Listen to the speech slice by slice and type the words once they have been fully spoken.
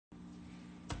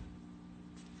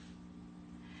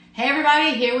Hey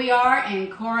everybody, here we are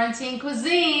in CORA-ntine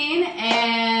Cuisine,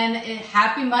 and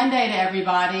happy Monday to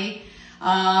everybody.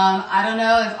 I don't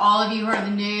know if all of you heard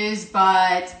the news,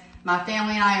 but my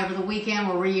family and I over the weekend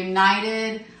were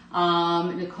reunited.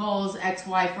 Nicole's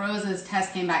ex-wife Rosa's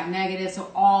test came back negative,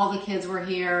 so all the kids were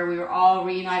here. We were all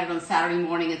reunited on Saturday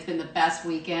morning. It's been the best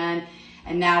weekend,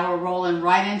 and now we're rolling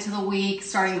right into the week,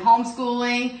 starting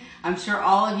homeschooling. I'm sure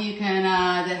all of you can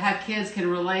that have kids can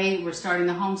relate. We're starting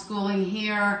the homeschooling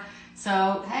here.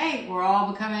 So, hey, we're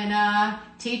all becoming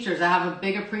teachers. I have a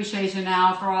big appreciation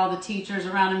now for all the teachers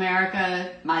around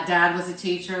America. My dad was a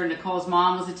teacher. Nicole's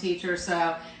mom was a teacher.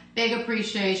 So, big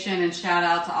appreciation and shout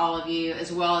out to all of you,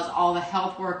 as well as all the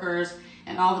health workers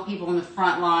and all the people on the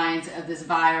front lines of this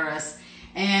virus.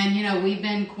 And, you know, we've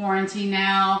been quarantined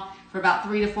now for about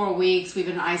 3 to 4 weeks. We've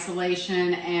been in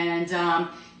isolation, and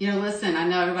you know, listen, I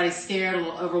know everybody's scared, a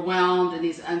little overwhelmed in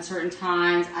these uncertain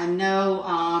times. I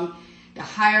know the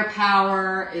higher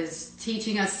power is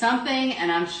teaching us something,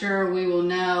 and I'm sure we will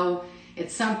know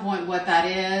at some point what that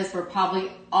is. We're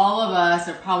probably, all of us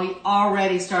are probably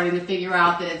already starting to figure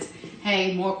out that it's,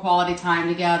 hey, more quality time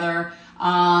together.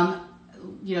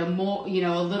 You know, more, you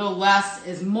know, a little less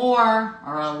is more,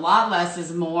 or a lot less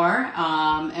is more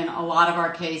in a lot of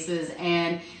our cases.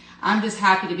 And I'm just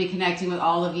happy to be connecting with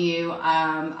all of you.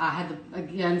 I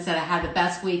had the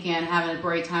best weekend, having a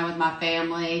great time with my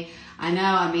family. I know,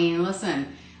 I mean, listen,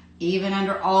 even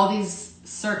under all these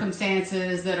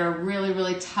circumstances that are really,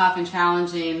 really tough and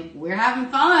challenging, we're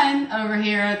having fun over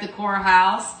here at the Cora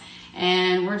house,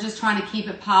 and we're just trying to keep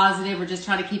it positive. We're just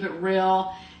trying to keep it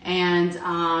real. And,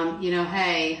 you know,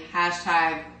 hey,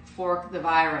 hashtag fork the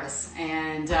virus.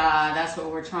 And that's what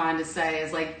we're trying to say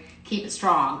is, like, keep it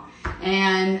strong.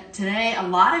 And today, a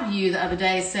lot of you the other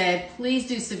day said, please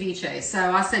do ceviche.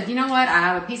 So I said, you know what? I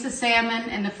have a piece of salmon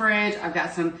in the fridge. I've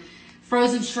got some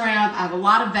frozen shrimp. I have a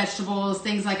lot of vegetables,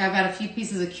 things like I've got a few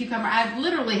pieces of cucumber. I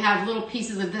literally have little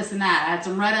pieces of this and that. I had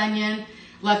some red onion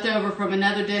left over from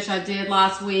another dish I did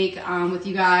last week with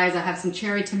you guys. I have some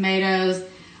cherry tomatoes.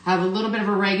 I have a little bit of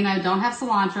oregano. Don't have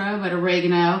cilantro, but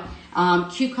oregano.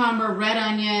 Cucumber, red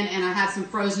onion, and I have some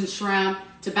frozen shrimp,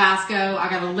 Tabasco. I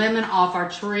got a lemon off our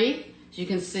tree, as you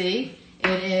can see.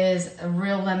 It is a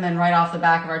real lemon right off the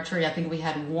back of our tree. I think we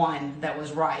had one that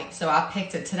was ripe. So I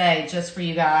picked it today just for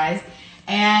you guys.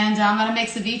 And I'm gonna make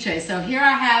ceviche. So here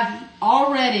I have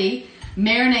already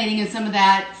marinating in some of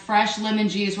that fresh lemon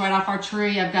juice right off our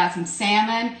tree. I've got some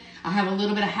salmon. I have a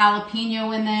little bit of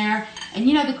jalapeno in there. And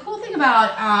you know, the cool thing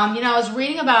about, you know, I was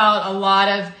reading about a lot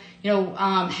of, you know,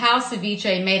 how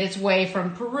ceviche made its way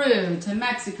from Peru to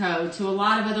Mexico to a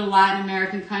lot of other Latin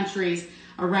American countries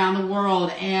around the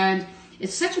world. And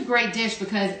it's such a great dish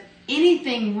because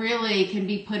anything really can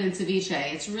be put in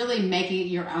ceviche. It's really making it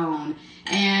your own.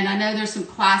 And I know there's some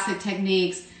classic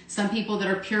techniques. Some people that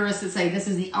are purists that say this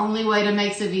is the only way to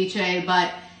make ceviche,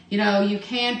 but you know, you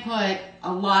can put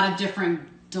a lot of different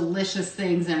delicious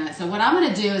things in it. So what I'm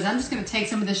gonna do is I'm just gonna take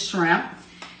some of this shrimp,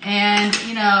 and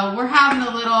you know, we're having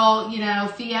a little, you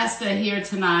know, fiesta here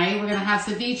tonight. We're gonna have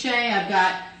ceviche. I've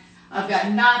got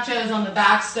nachos on the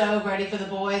back stove ready for the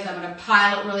boys. I'm gonna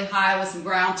pile it really high with some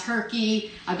ground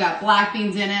turkey. I've got black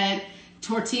beans in it,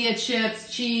 tortilla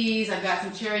chips, cheese. I've got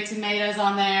some cherry tomatoes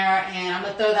on there, and I'm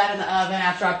gonna throw that in the oven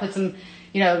after I put some,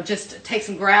 you know, just take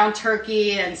some ground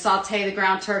turkey and saute the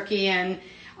ground turkey and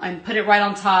put it right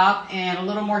on top, and a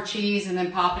little more cheese, and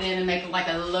then pop it in and make it like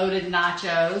a loaded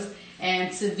nachos. And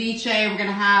ceviche we're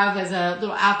gonna have as a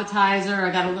little appetizer.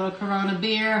 I got a little Corona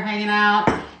beer hanging out,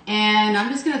 and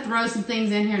I'm just gonna throw some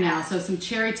things in here now. So some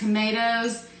cherry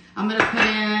tomatoes I'm gonna put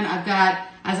in. I've got,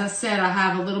 as I said, I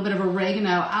have a little bit of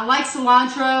oregano. I like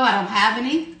cilantro. I don't have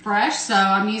any fresh, so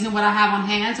I'm using what I have on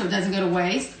hand so it doesn't go to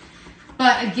waste.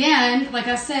 But again, like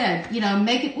I said, you know,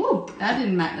 make it, ooh, that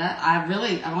didn't matter. I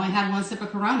only had one sip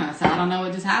of Corona, so I don't know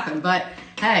what just happened. But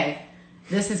hey,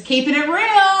 this is keeping it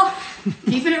real.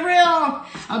 Keeping it real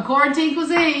on CORA-ntine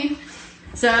Cuisine.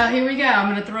 So here we go. I'm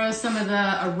gonna throw some of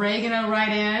the oregano right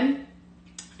in.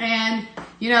 And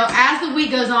you know, as the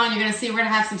week goes on, you're gonna see we're gonna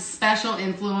have some special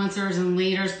influencers and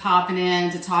leaders popping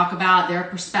in to talk about their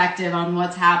perspective on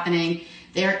what's happening,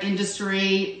 their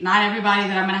industry. Not everybody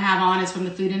that I'm gonna have on is from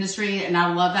the food industry, and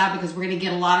I love that because we're gonna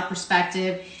get a lot of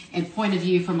perspective and point of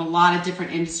view from a lot of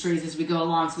different industries as we go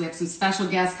along. So we have some special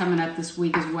guests coming up this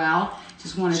week as well.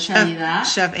 Just want to tell you that.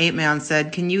 Chef 8-Man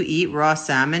said, can you eat raw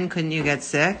salmon? Couldn't you get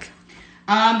sick?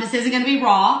 This isn't going to be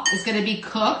raw. It's going to be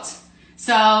cooked.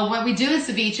 So what we do in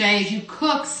ceviche is you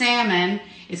cook salmon.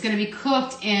 It's going to be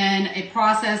cooked in a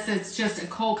process that's just a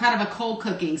cold, kind of a cold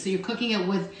cooking. So you're cooking it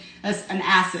with an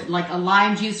acid, like a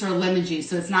lime juice or a lemon juice.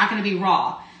 So it's not going to be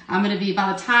raw. I'm going to be,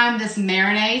 by the time this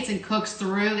marinates and cooks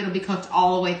through, it'll be cooked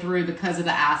all the way through because of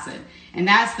the acid. And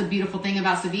that's the beautiful thing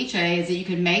about ceviche, is that you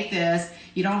can make this.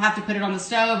 You don't have to put it on the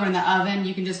stove or in the oven.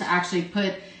 You can just actually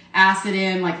put acid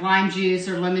in, like lime juice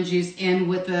or lemon juice, in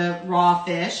with the raw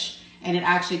fish, and it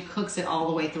actually cooks it all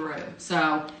the way through.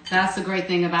 So that's the great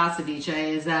thing about ceviche,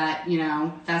 is that, you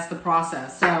know, that's the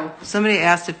process. So somebody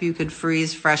asked if you could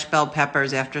freeze fresh bell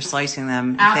peppers after slicing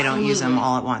them if they don't use them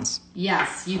all at once.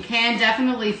 Yes, you can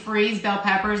definitely freeze bell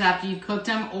peppers after you've cooked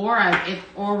them, or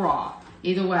raw,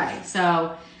 either way.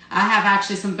 So I have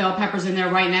actually some bell peppers in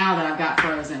there right now that I've got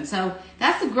frozen. So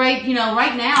that's the great, you know,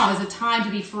 right now is a time to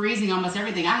be freezing almost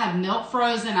everything. I have milk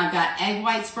frozen. I've got egg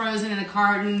whites frozen in a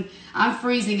carton. I'm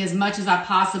freezing as much as I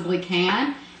possibly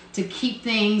can to keep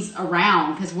things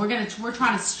around, because we're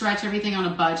trying to stretch everything on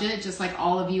a budget, just like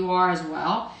all of you are as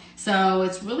well. So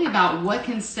it's really about what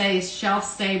can stay shelf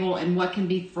stable and what can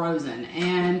be frozen.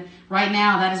 And right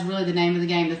now, that is really the name of the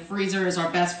game. The freezer is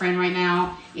our best friend right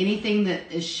now. Anything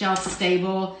that is shelf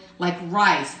stable, like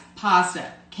rice,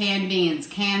 pasta, canned beans,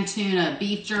 canned tuna,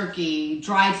 beef jerky,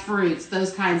 dried fruits,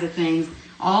 those kinds of things.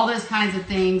 All those kinds of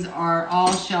things are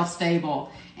all shelf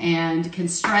stable and can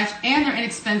stretch, and they're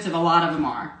inexpensive. A lot of them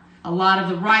are. A lot of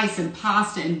the rice and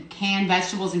pasta and canned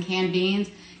vegetables and canned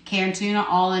beans, canned tuna,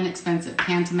 all inexpensive.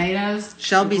 Canned tomatoes.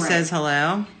 Shelby says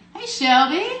hello. Hey,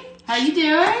 Shelby. How you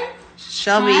doing?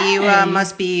 Shelby, Hi. you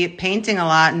must be painting a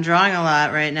lot and drawing a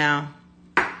lot right now.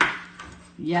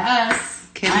 Yes.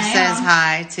 Kim says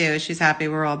hi, too. She's happy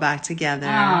we're all back together.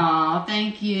 Oh,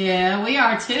 thank you. We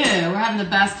are, too. We're having the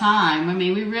best time. I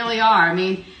mean, we really are. I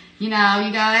mean, you know,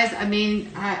 you guys, I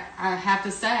mean, I have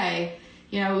to say,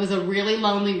 you know, it was a really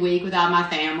lonely week without my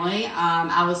family.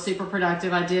 I was super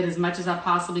productive. I did as much as I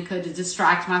possibly could to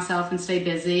distract myself and stay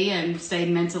busy and stay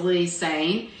mentally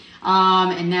sane.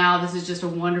 And now this is just a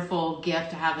wonderful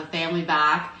gift to have the family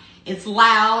back. It's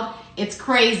loud. It's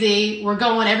crazy.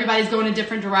 Everybody's going in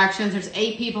different directions. There's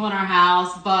 8 people in our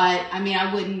house, but I mean,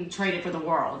 I wouldn't trade it for the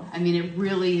world. I mean, it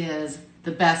really is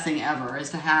the best thing ever, is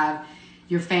to have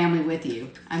your family with you.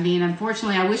 I mean,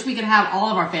 unfortunately, I wish we could have all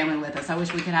of our family with us. I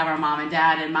wish we could have our mom and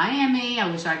dad in Miami.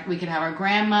 I wish we could have our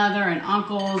grandmother and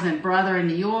uncles and brother in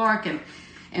New York and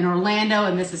in Orlando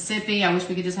and Mississippi. I wish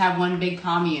we could just have one big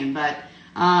commune. But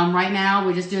right now,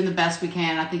 we're just doing the best we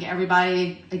can. I think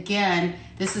everybody, again,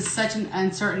 this is such an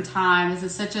uncertain time. This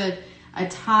is such a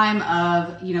time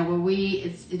of, you know, where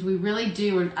we really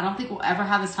do, I don't think we'll ever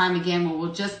have this time again where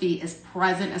we'll just be as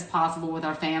present as possible with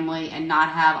our family and not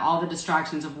have all the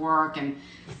distractions of work and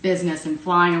business and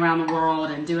flying around the world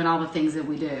and doing all the things that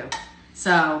we do.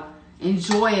 So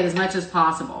enjoy it as much as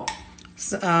possible.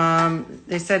 So,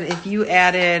 they said if you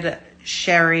added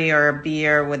sherry or a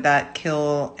beer, would that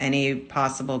kill any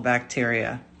possible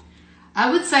bacteria? I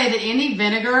would say that any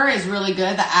vinegar is really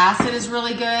good. The acid is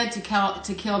really good to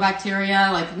kill bacteria,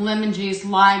 like lemon juice,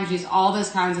 lime juice, all those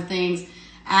kinds of things.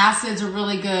 Acids are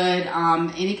really good.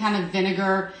 Any kind of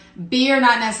vinegar. Beer,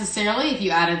 not necessarily. If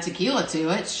you added tequila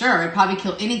to it, sure, it'd probably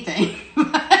kill anything.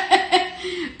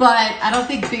 But I don't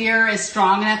think beer is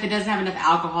strong enough. It doesn't have enough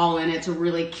alcohol in it to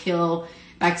really kill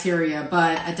bacteria.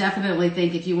 But I definitely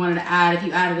think if you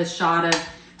added a shot of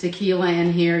tequila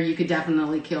in here, you could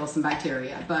definitely kill some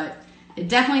bacteria. But it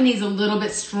definitely needs a little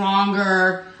bit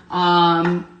stronger,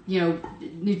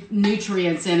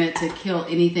 nutrients in it to kill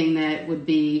anything that would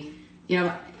be,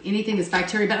 anything that's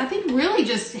bacteria. But I think really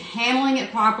just handling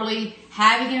it properly,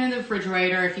 having it in the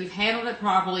refrigerator. If you've handled it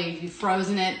properly, if you've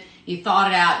frozen it, you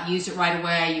thawed it out, used it right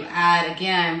away. You add,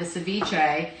 again, with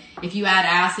ceviche, if you add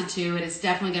acid to it, it's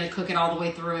definitely going to cook it all the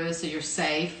way through, so you're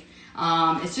safe.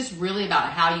 It's just really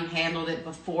about how you handled it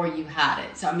before you had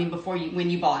it. So, when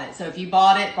you bought it. So if you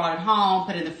brought it home,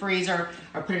 put it in the freezer,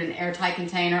 or put it in an airtight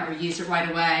container, or used it right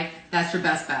away, that's your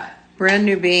best bet. Brand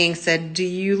New Being said, do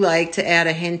you like to add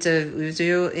a hint of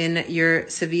xxoo in your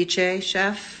ceviche,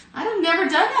 chef? I've never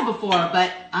done that before,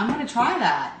 but I'm going to try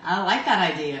that. I like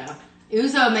that idea.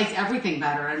 Xxoo makes everything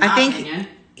better, in my opinion.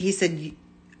 He said... yuzu?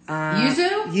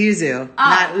 Yuzu,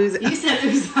 not uzu. You said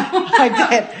uzu.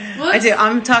 I did.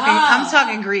 I'm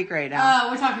talking Greek right now.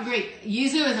 We're talking Greek.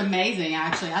 Yuzu is amazing,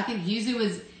 actually. I think yuzu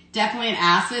is definitely an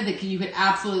acid that you could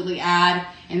absolutely add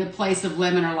in the place of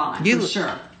lemon or lime, for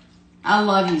sure. I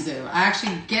love yuzu. I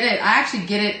actually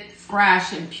get it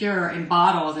fresh and pure in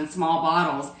bottles, in small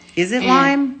bottles. Is it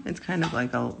lime? It's kind of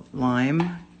like a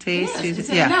lime taste. It's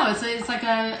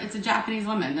a Japanese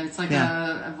lemon. It's like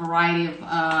a variety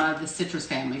of the citrus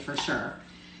family, for sure.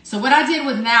 So what I did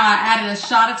was, now I added a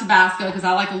shot of Tabasco because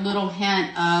I like a little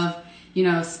hint of,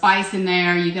 spice in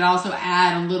there. You could also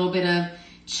add a little bit of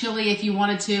chili if you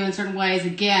wanted to in certain ways.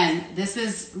 Again, this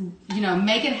is,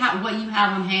 make it what you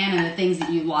have on hand and the things that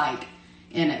you like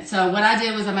in it. So what I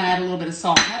did was I'm gonna add a little bit of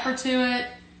salt and pepper to it.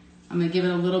 I'm gonna give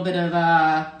it a little bit of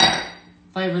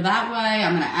flavor that way.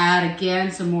 I'm gonna add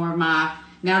again some more of my,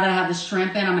 now that I have the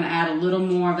shrimp in, I'm gonna add a little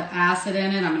more of the acid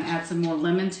in it. I'm gonna add some more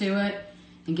lemon to it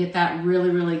and get that really,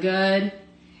 really good.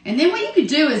 And then what you could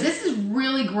do is, this is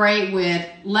really great with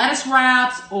lettuce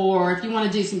wraps, or if you want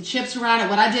to do some chips around it.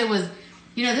 What I did was,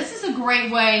 this is a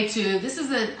great way to, this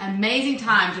is an amazing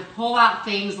time to pull out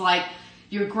things like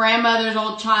your grandmother's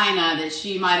old china that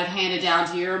she might have handed down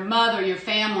to your mother, your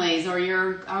families, or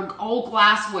your old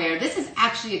glassware. This is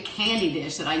actually a candy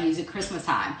dish that I use at Christmas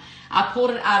time. I pulled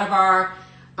it out of our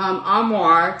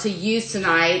armoire to use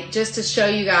tonight, just to show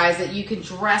you guys that you can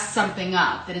dress something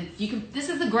up. This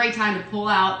is a great time to pull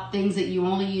out things that you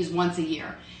only use once a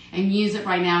year and use it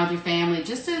right now with your family,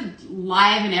 just to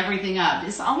liven everything up.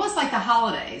 It's almost like the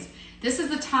holidays. This is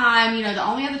the time, the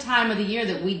only other time of the year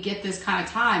that we get this kind of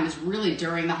time is really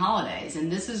during the holidays.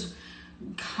 And this is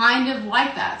kind of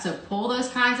like that. So pull those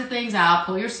kinds of things out,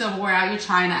 pull your silverware out, your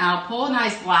china out, pull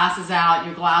nice glasses out,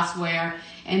 your glassware,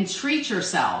 and treat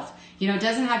yourself. It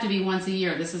doesn't have to be once a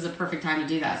year. This is a perfect time to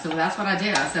do that. So that's what I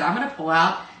did. I said, I'm going to pull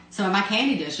out some of my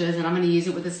candy dishes and I'm going to use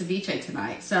it with the ceviche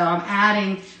tonight. So I'm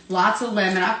adding lots of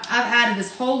lemon. I've added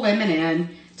this whole lemon in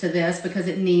to this because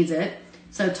it needs it.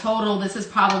 So total, this is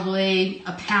probably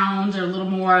a pound or a little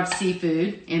more of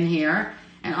seafood in here,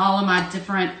 and all of my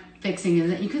different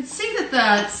fixings. You can see that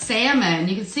the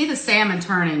salmon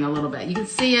turning a little bit. You can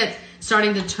see it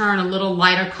starting to turn a little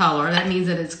lighter color. That means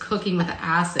that it's cooking with the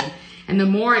acid. And the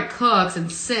more it cooks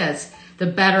and sits, the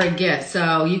better it gets.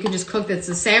 So you can just cook this.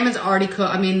 The salmon's already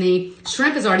cooked. The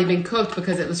shrimp has already been cooked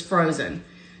because it was frozen.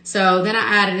 So then I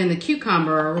added in the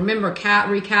cucumber. Remember,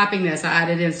 recapping this, I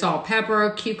added in salt,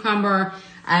 pepper, cucumber,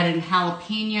 added in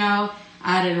jalapeno,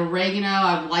 added oregano.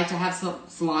 I would like to have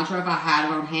cilantro if I had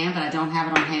it on hand, but I don't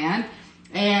have it on hand.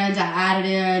 And I added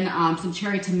in some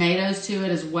cherry tomatoes to it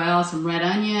as well, some red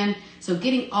onion. So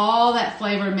getting all that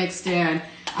flavor mixed in.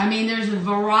 There's a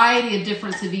variety of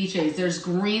different ceviches. There's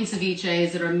green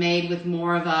ceviches that are made with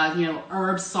more of a,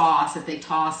 herb sauce that they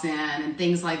toss in and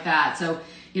things like that. So,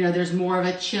 there's more of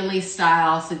a chili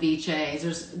style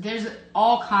ceviches. There's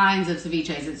all kinds of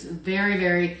ceviches. It's very,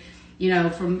 very,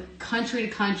 from country to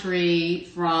country,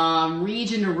 from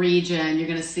region to region, you're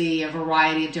going to see a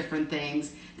variety of different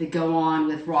things that go on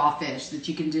with raw fish that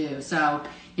you can do. So,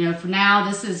 for now,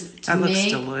 this is, to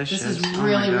me, this is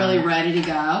really, really ready to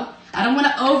go. I don't want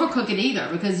to overcook it either,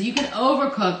 because you can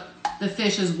overcook the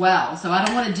fish as well. So I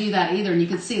don't want to do that either. And you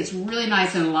can see it's really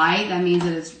nice and light. That means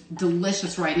that it's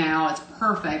delicious right now. It's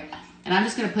perfect. And I'm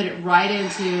just going to put it right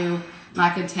into my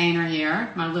container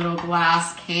here, my little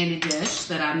glass candy dish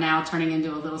that I'm now turning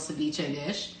into a little ceviche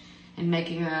dish and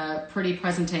making a pretty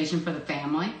presentation for the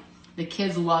family. The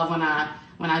kids love when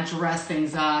I dress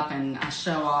things up and I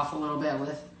show off a little bit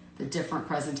with the different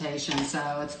presentations.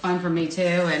 So it's fun for me too,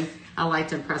 and I like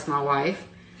to impress my wife.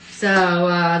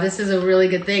 So this is a really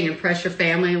good thing. Impress your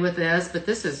family with this, but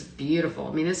this is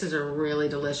beautiful. This is a really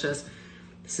delicious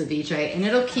ceviche, and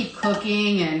it'll keep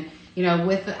cooking and,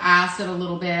 with the acid a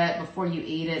little bit before you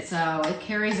eat it. So it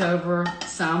carries over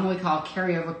some, we call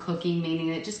carryover cooking, meaning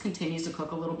it just continues to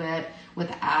cook a little bit with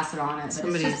the acid on it. But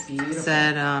somebody it's just beautiful.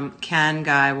 said, Can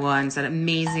Guy one said,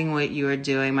 amazing what you are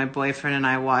doing. My boyfriend and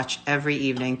I watch every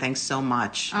evening. Thanks so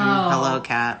much. And hello,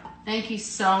 Kat. Thank you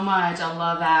so much. I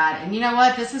love that. And you know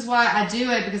what? This is why I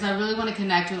do it, because I really want to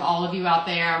connect with all of you out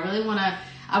there.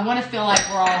 I want to feel like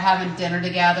we're all having dinner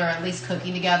together, or at least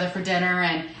cooking together for dinner.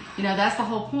 And, that's the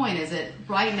whole point, is that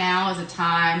right now is a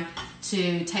time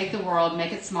to take the world,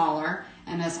 make it smaller,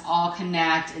 and us all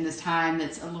connect in this time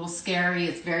that's a little scary.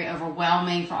 It's very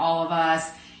overwhelming for all of us.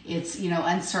 It's,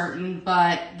 uncertain.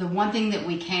 But the one thing that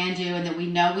we can do, and that we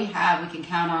know we can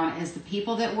count on, is the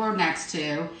people that we're next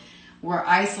to, we're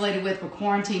isolated with, we're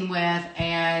quarantined with,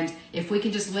 and if we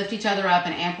can just lift each other up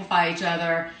and amplify each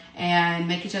other and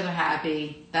make each other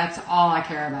happy, that's all I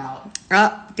care about.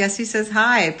 Oh, guess who says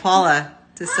hi? Paula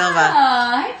DaSilva.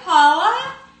 Hi,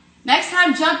 Paula. Next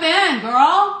time, jump in,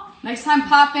 girl. Next time,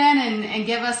 pop in and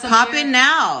give us some. Pop in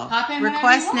now. Pop in.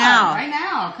 Request now. Right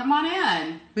now. Come on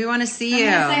in. We want to see you.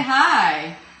 Say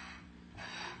hi.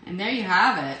 And there you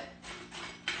have it.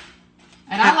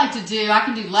 And I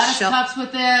can do lettuce cups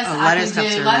with this.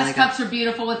 Lettuce cups are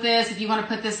beautiful with this. If you want to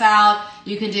put this out,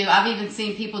 you can do, I've even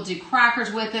seen people do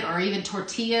crackers with it, or even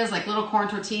tortillas, like little corn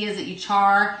tortillas that you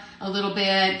char a little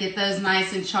bit. Get those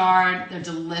nice and charred. They're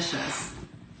delicious.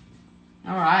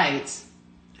 All right.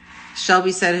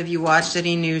 Shelby said, have you watched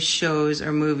any new shows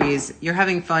or movies? You're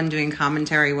having fun doing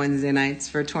commentary Wednesday nights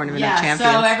for Tournament of Champions.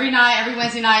 So every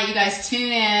Wednesday night, you guys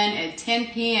tune in at 10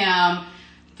 p.m.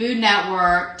 Food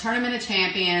Network, Tournament of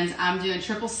Champions. I'm doing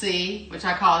CCC, which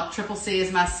I call CCC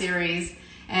is my series.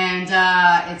 And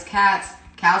it's couch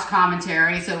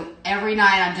commentary. So every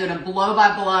night I'm doing a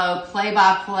blow-by-blow,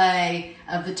 play-by-play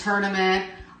of the tournament,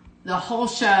 the whole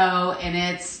show. And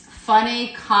it's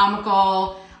funny,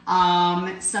 comical.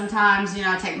 Sometimes,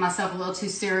 I take myself a little too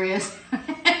serious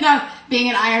being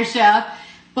an Iron Chef,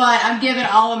 but I'm giving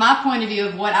all of my point of view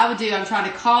of what I would do. I'm trying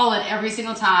to call it every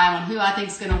single time on who I think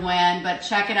is going to win, but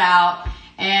check it out.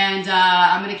 And,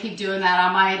 I'm going to keep doing that.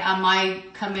 I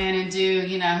might come in and do,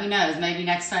 who knows, maybe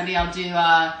next Sunday I'll do,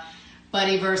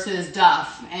 Buddy versus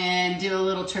Duff and do a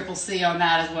little CCC on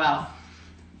that as well.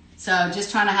 So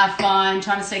just trying to have fun,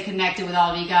 trying to stay connected with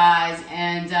all of you guys.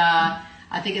 And,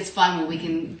 I think it's fun when we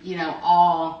can,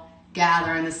 all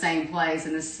gather in the same place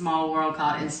in this small world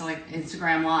called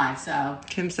Instagram Live. So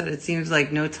Kim said it seems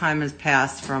like no time has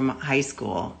passed from high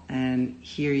school, and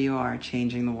here you are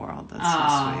changing the world.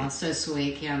 That's so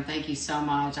sweet, Kim. Thank you so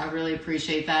much. I really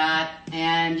appreciate that.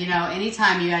 And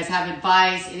anytime you guys have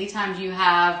advice, anytime you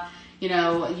have, you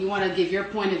want to give your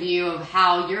point of view of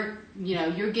how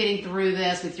you're getting through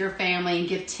this with your family and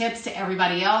give tips to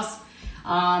everybody else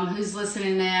who's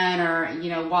listening in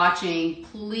or, watching,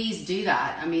 please do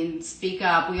that. I mean, speak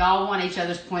up. We all want each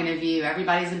other's point of view.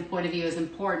 Everybody's point of view is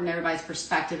important. Everybody's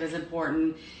perspective is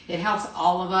important. It helps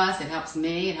all of us. It helps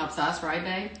me. It helps us, right,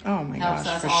 babe? Oh my gosh, helps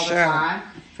us for all sure. the time.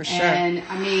 For sure. And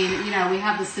I mean, we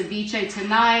have the ceviche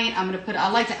tonight.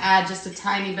 I like to add just a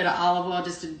tiny bit of olive oil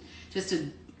just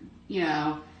to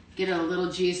get it a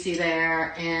little juicy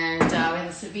there. And we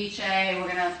have the ceviche. We're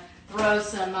gonna throw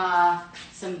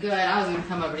some good. I was gonna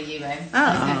come over to you, babe.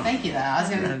 Thank you, though.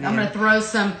 I'm gonna throw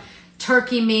some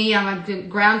turkey meat. I'm gonna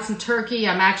ground some turkey.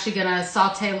 I'm actually gonna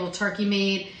saute a little turkey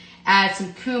meat, add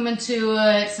some cumin to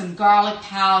it, some garlic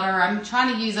powder. I'm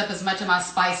trying to use up as much of my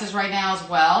spices right now as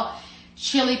well.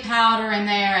 Chili powder in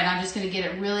there, and I'm just gonna get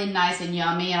it really nice and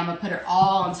yummy. And I'm gonna put it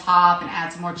all on top and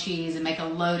add some more cheese and make a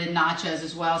loaded nachos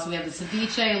as well. So we have the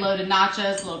ceviche, loaded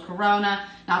nachos, a little Corona,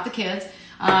 not the kids.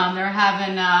 They're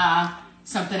having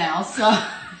something else, so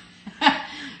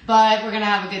but we're gonna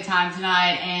have a good time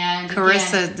tonight. And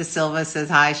Carissa DaSilva says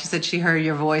hi. She said she heard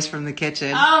your voice from the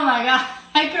kitchen. Oh my God,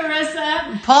 hi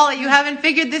Carissa. Paula, you haven't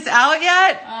figured this out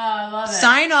yet? Oh, I love it.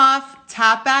 Sign off,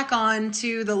 tap back on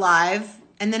to the live,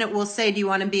 and then it will say, do you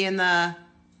want to be in the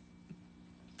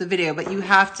video? But you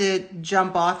have to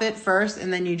jump off it first,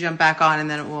 and then you jump back on, and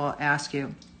then it will ask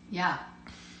you. Yeah.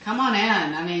 Come on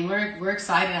in. I mean, we're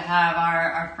excited to have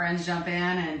our friends jump in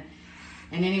and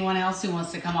anyone else who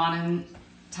wants to come on and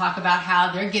talk about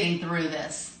how they're getting through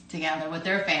this together with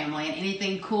their family and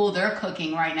anything cool they're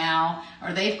cooking right now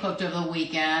or they've cooked over the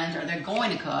weekend or they're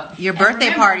going to cook. Your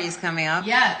birthday party is coming up.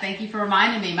 Yeah, thank you for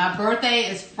reminding me. My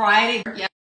birthday is Friday. Yeah.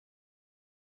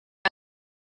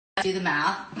 Do the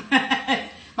math.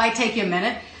 Might take you a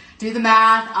minute. Do the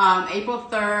math. April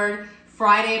 3rd.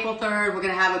 Friday, April 3rd, we're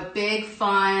going to have a big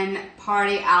fun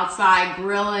party outside,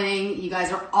 grilling. You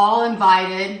guys are all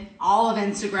invited. All of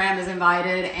Instagram is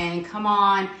invited. And come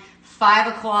on, 5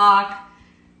 o'clock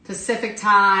Pacific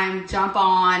time, jump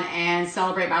on and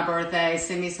celebrate my birthday.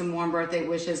 Send me some warm birthday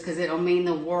wishes because it'll mean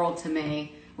the world to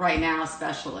me right now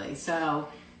especially. So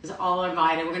it's all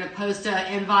invited. We're going to post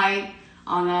an invite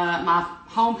on my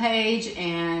homepage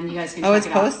and you guys can check it out. Oh, it's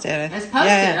posted. It's posted.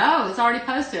 Yeah. Oh, it's already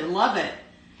posted. Love it.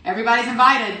 Everybody's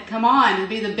invited. Come on. It'll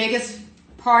be the biggest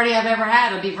party I've ever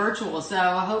had. It'll be virtual. So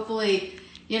hopefully,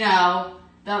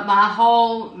 my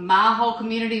whole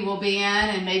community will be in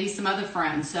and maybe some other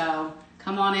friends. So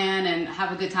come on in and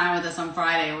have a good time with us on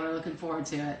Friday. We're looking forward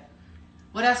to it.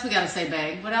 What else we got to say,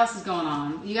 babe? What else is going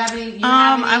on? You got any?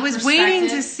 I was waiting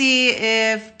to see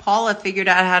if Paula figured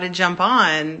out how to jump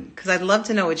on because I'd love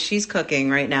to know what she's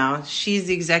cooking right now. She's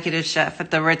the executive chef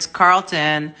at the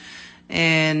Ritz-Carlton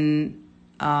in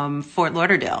Fort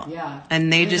Lauderdale. Yeah.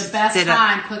 And they just the best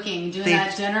time cooking. Doing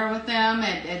that dinner with them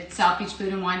at South Beach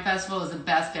Food and Wine Festival was the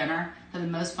best dinner. Had the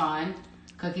most fun.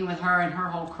 Cooking with her and her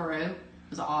whole crew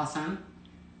was awesome.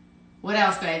 What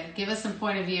else, babe? Give us some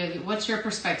point of view. What's your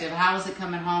perspective? How was it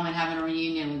coming home and having a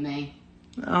reunion with me?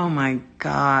 Oh my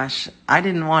gosh. I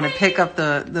didn't want to pick up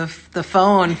the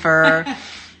phone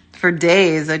for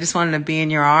days. I just wanted to be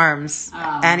in your arms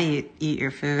and eat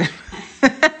your food.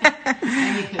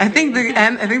 I think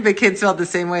the kids felt the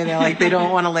same way. They're like they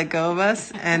don't want to let go of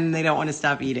us and they don't want to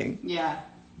stop eating. Yeah.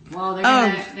 Well, they're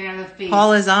gonna feast.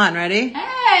 Paula's on. Ready?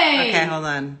 Hey. Okay, hold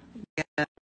on.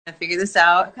 I figure this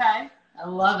out. Okay. I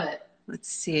love it. Let's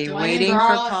see. Join Waiting in, for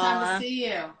girl. It's time Paula. to see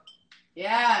you.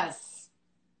 Yes.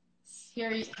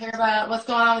 Hear about what's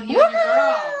going on with you and your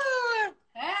girl.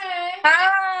 Hey.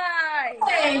 Hi.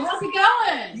 Hey, how's it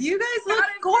going? You guys look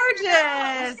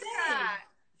gorgeous.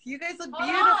 You guys look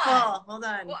beautiful. Hold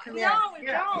on. Well, Come here. we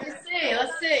don't.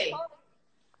 Let's see.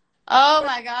 Oh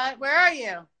my God, where are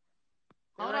you?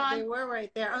 Hold on. They were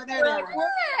right there. Oh, there they are.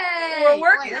 Hey. We're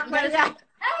working Wait, on what is it. that?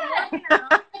 Hey.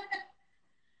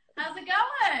 How's it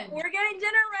going? We're getting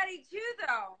dinner ready too,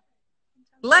 though.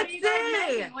 Let's What are you guys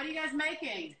see. making? What are you guys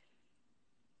making?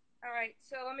 All right,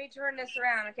 so let me turn this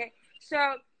around, okay? So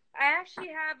I actually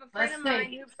have a friend of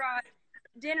mine who brought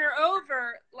dinner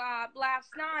over last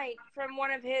night from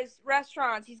one of his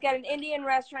restaurants. He's got an Indian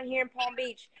restaurant here in Palm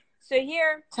Beach. So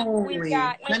here we've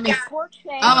got pork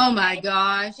shank. Oh my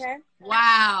gosh. Okay.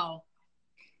 Wow.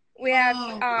 We have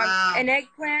wow. an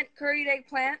eggplant, curried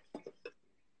eggplant.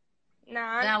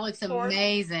 Naan. That looks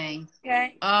amazing.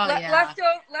 Okay. Oh, yeah.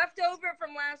 Leftover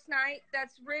from last night.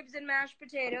 That's ribs and mashed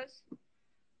potatoes.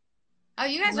 Oh,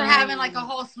 you guys are having like a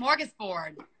whole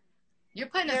smorgasbord. You're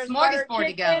putting There's a butter smorgasbord chicken.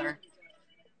 together.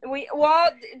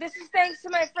 This is thanks to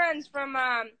my friends from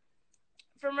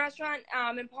restaurant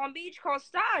in Palm Beach called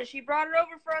Staj. He brought it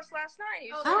over for us last night.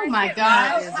 It was Oh nice my gift.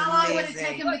 gosh. is How long would it amazing.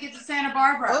 take him to get to Santa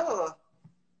Barbara? Oh.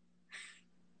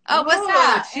 Oh, what's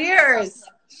that? Cheers.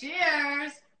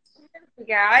 Cheers.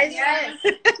 Guys, Yes.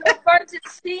 so fun to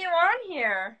see you on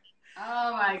here.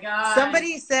 Oh my God.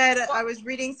 Somebody said, I was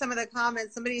reading some of the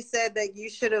comments, somebody said that you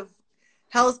should have,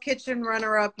 Hell's Kitchen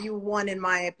runner-up, you won in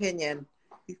my opinion.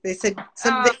 They said,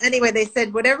 anyway, they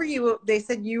said they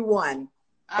said you won.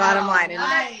 Bottom line.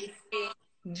 Nice.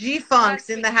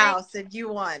 G-Funk's in the house said you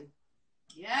won.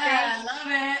 Yeah, I love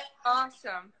it.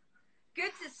 Awesome.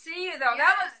 Good to see you, though.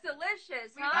 That looks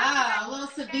delicious, huh? Ah, a little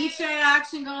ceviche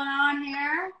action going on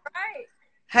here. Right.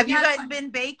 Have you guys been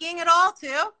baking at all,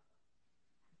 too?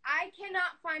 I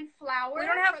cannot find flour. We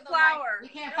don't have flour. We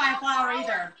can't find flour either.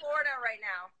 in Florida right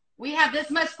now. We have this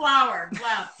much flour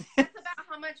left. That's about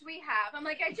how much we have. I'm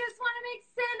like, I just want to make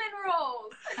cinnamon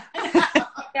rolls.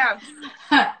 Yeah.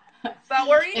 But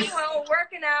we're eating well, we're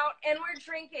working out, and we're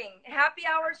drinking. Happy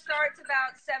hour starts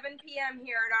about 7 p.m.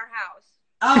 here at our house.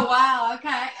 Oh, wow.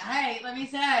 Okay. Hey, let me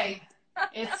say,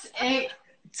 it's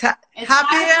Happy 5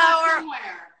 o'clock hour.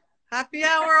 somewhere. Happy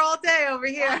hour all day over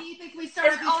Why here. do you think we start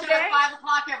It's this all show day? at 5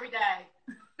 o'clock every day?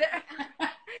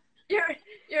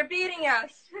 You're beating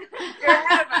us. You're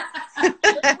ahead of us.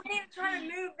 We need to try to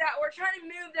move that. We're trying to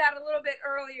move that a little bit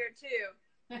earlier too.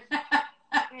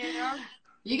 You know?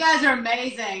 You guys are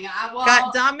amazing.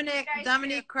 Got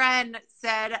Dominique Cren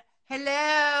said, hello.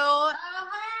 Oh,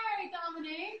 hi,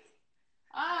 Dominique.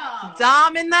 Oh.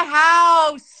 Dom in the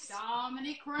house.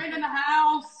 Dominique Corinne in the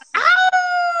house.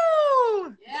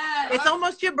 Ow! Yeah. It's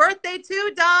almost your birthday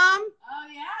too, Dom. Oh,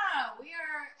 yeah.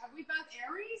 Are we both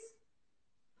Aries?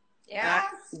 Yeah.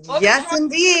 Yes,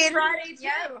 indeed. Friday too.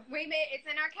 Yeah, it's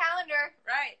in our calendar.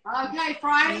 Right. Okay,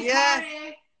 Friday, Yes.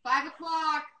 Friday, 5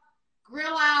 o'clock.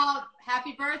 Grill out.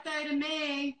 Happy birthday to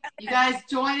me. You guys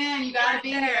join in. You got to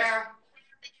be here.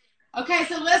 Okay,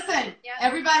 so listen,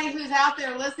 everybody who's out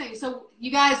there listening. So you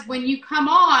guys, when you come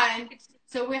on,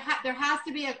 so there has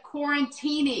to be a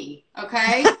CORA-ntine,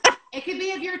 okay? It could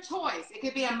be of your choice. It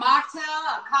could be a mocktail,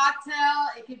 a cocktail.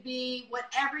 It could be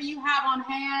whatever you have on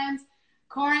hand.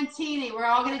 CORA-ntine. We're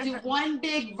all going to do one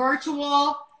big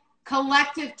virtual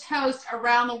collective toast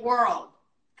around the world.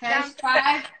 Okay,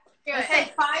 let's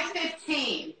say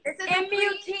 5:15.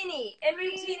 Immutini.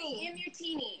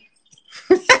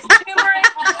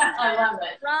 I love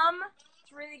it. Rum.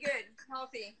 It's really good.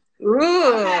 Healthy.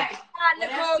 Ooh. Okay.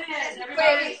 Nicole,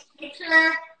 Everybody, make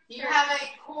sure you have a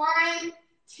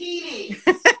CORA-ntine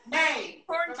made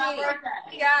for my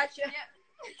birthday. Gotcha.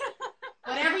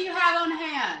 Whatever you have on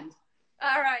hand.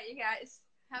 All right, you guys.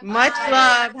 Much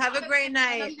love. Have a great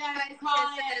Thank night. you guys for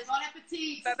calling in. Bon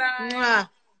appetit. Bye-bye. Mwah.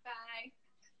 Bye.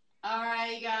 All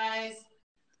right, you guys.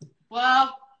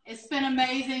 Well, it's been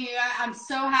amazing. I'm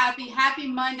so happy. Happy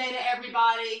Monday to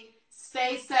everybody.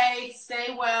 Stay safe,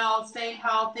 stay well, stay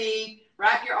healthy.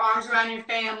 Wrap your arms around your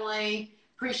family.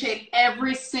 Appreciate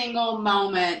every single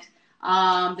moment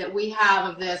that we have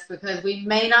of this, because we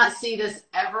may not see this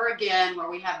ever again, where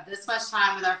we have this much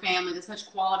time with our family, this much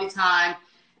quality time.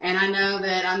 And I know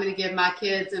that I'm going to give my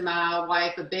kids and my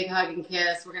wife a big hug and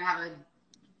kiss. We're going to have a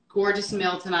gorgeous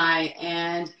meal tonight.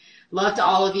 And love to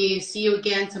all of you. See you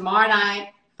again tomorrow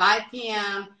night, 5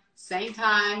 p.m., same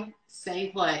time,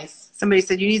 same place. Somebody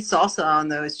said you need salsa on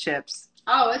those chips.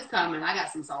 Oh, it's coming. I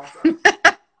got some salsa.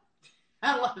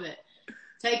 I love it.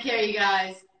 Take care, you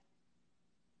guys.